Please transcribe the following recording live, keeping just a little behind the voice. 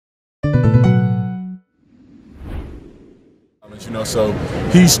coach, so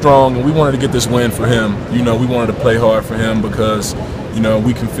he's strong, and we wanted to get this win for him. We wanted to play hard for him because,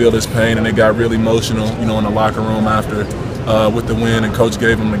 we can feel his pain, and it got really emotional, in the locker room after with the win, and coach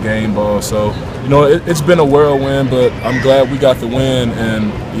gave him the game ball. So, it's been a whirlwind, but I'm glad we got the win,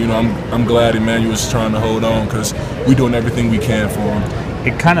 and, I'm glad Emmanuel's trying to hold on because we're doing everything we can for him.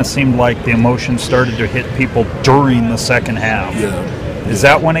 It kind of seemed like the emotions started to hit people during the second half. Yeah. Is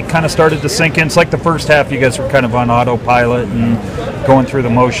that when it kind of started to sink in? It's like the first half you guys were kind of on autopilot and going through the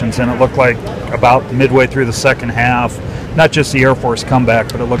motions, and it looked like about midway through the second half, not just the Air Force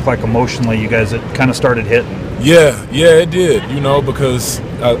comeback, but it looked like emotionally you guys had kind of started hitting. Yeah, it did, because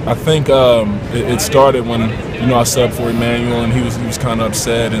I think it started when, I subbed for Emmanuel, and he was kind of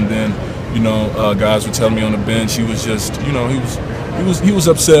upset, and then, guys were telling me on the bench he was just, he was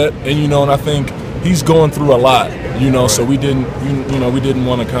upset, and, and I think he's going through a lot, so we didn't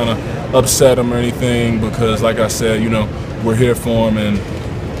want to kind of upset him or anything because, like I said, we're here for him, and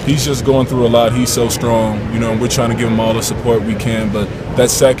he's just going through a lot. He's so strong, and we're trying to give him all the support we can. But that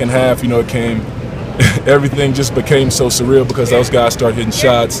second half, it came, everything just became so surreal because those guys started hitting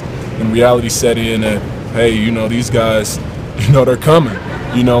shots, and reality set in that, hey, these guys, they're coming.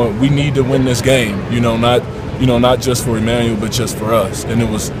 We need to win this game, not just for Emmanuel, but just for us. And it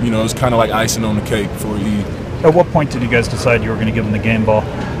was, it was kind of like icing on the cake for E. At what point did you guys decide you were going to give him the game ball?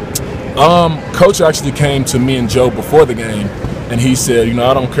 Coach actually came to me and Joe before the game, and he said,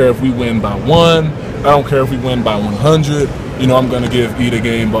 I don't care if we win by 1, I don't care if we win by 100, I'm going to give E the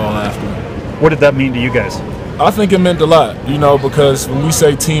game ball after. What did that mean to you guys? I think it meant a lot, because when we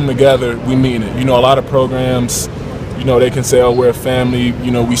say team together, we mean it. A lot of programs, they can say, oh, we're a family,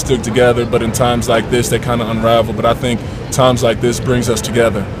 we stick together, but in times like this, they kind of unravel. But I think times like this brings us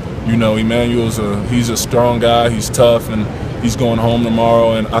together. Emmanuel's he's a strong guy, he's tough, and he's going home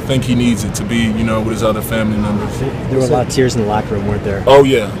tomorrow, and I think he needs it to be, with his other family members. There were a lot of tears in the locker room, weren't there? Oh,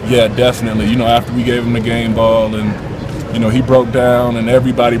 yeah, definitely. After we gave him the game ball, and, he broke down, and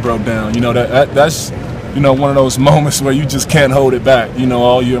everybody broke down. That's, one of those moments where you just can't hold it back.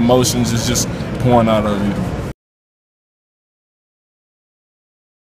 All your emotions is just pouring out of you.